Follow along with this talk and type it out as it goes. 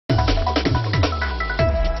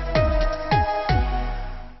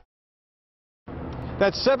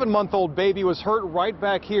That 7-month-old baby was hurt right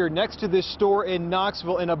back here next to this store in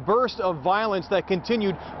Knoxville in a burst of violence that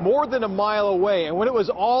continued more than a mile away. And when it was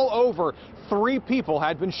all over, 3 people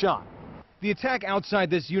had been shot. The attack outside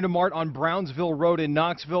this Uni-Mart on Brownsville Road in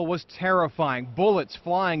Knoxville was terrifying. Bullets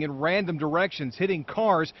flying in random directions, hitting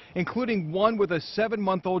cars, including one with a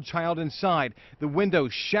 7-month-old child inside. The window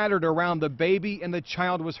shattered around the baby and the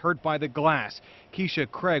child was hurt by the glass. Keisha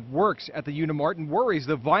Craig works at the Uni-Mart and worries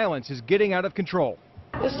the violence is getting out of control.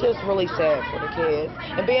 It's just really sad for the kids.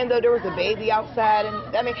 And being though there was a baby outside,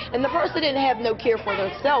 and the person didn't have no care for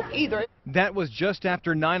themselves either. That was just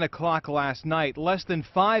after 9 o'clock last night. Less than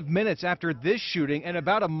 5 minutes after this shooting and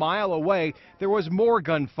about a mile away, there was more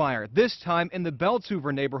gunfire, this time in the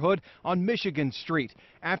Beltzhoover neighborhood on Michigan Street.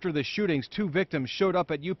 After the shootings, 2 victims showed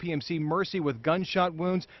up at UPMC Mercy with gunshot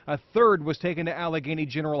wounds. A third was taken to Allegheny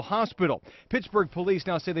General Hospital. Pittsburgh police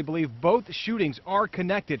now say they believe both shootings are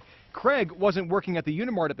connected. Craig wasn't working at the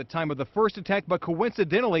Uni-Mart at the time of the first attack, but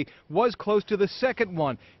coincidentally was close to the second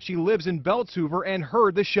one. She lives in Beltzhoover and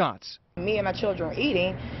heard the shots. Me and my children were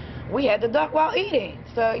eating. We had to duck while eating.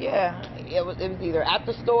 So yeah, it was either at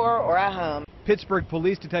the store or at home. Pittsburgh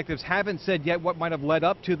police detectives haven't said yet what might have led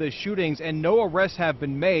up to the shootings, and no arrests have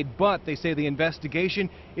been made, but they say the investigation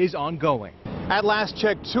is ongoing. At last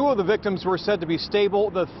check, 2 of the victims were said to be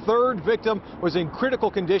stable. The 3rd victim was in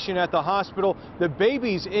critical condition at the hospital. The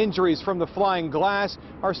baby's injuries from the flying glass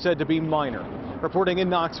are said to be minor. Reporting in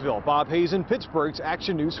Knoxville, Bob Hazen, Pittsburgh's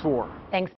Action News 4. Thanks.